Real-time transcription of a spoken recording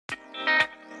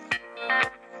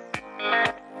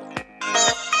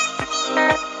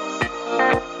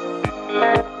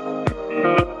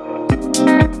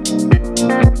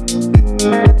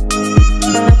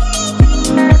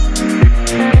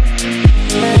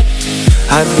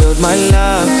my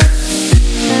love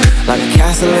like a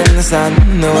castle in the sand.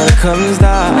 And when it comes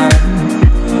down,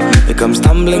 it comes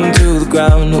tumbling to the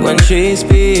ground. When she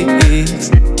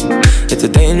speaks, it's a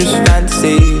dangerous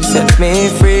fantasy. Sets me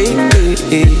free,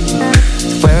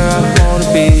 where I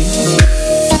wanna be.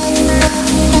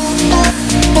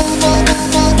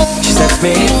 She sets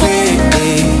me free,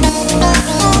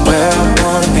 where I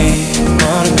wanna be,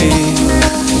 wanna be.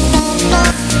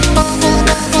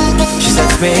 She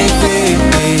sets me free,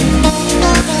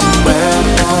 where I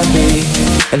wanna be.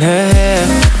 And her hair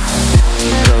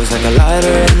blows like a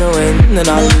lighter in the wind, and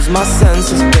I lose my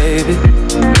senses, baby.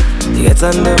 She gets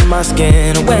under my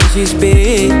skin when she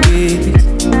speaks.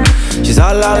 She's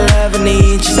all I'll ever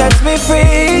need. She sets me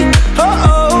free, oh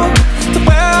oh, to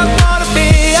where I wanna be,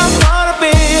 I wanna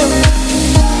be.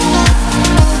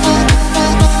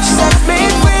 She sets me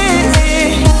free,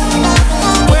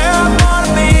 where I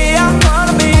wanna be, I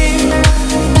wanna be.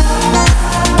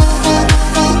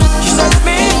 She sets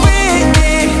me free,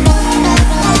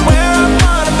 where I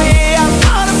wanna be, I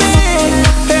wanna be.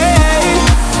 Hey.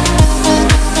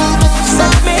 She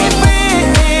sets me free,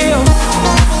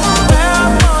 where I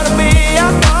wanna be, I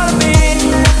wanna be.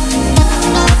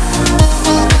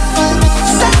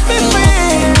 She sets me free,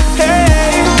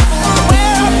 hey,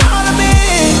 where I wanna be.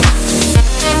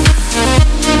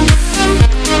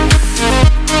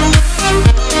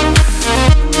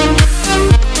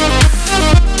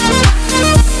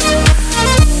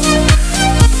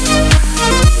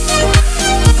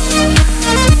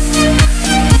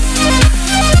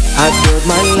 I build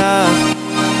my love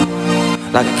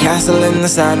like a castle in the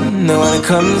sand. And when it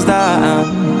comes down,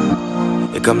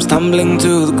 it comes tumbling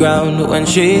to the ground. When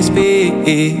she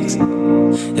speaks,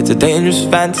 it's a dangerous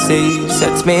fantasy.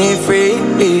 Sets me free,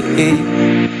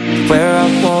 where I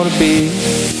wanna be.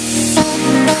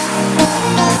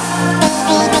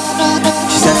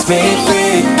 She sets me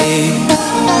free,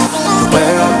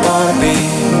 where I wanna be,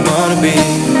 wanna be.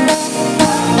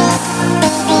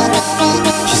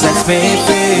 She sets me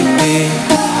free,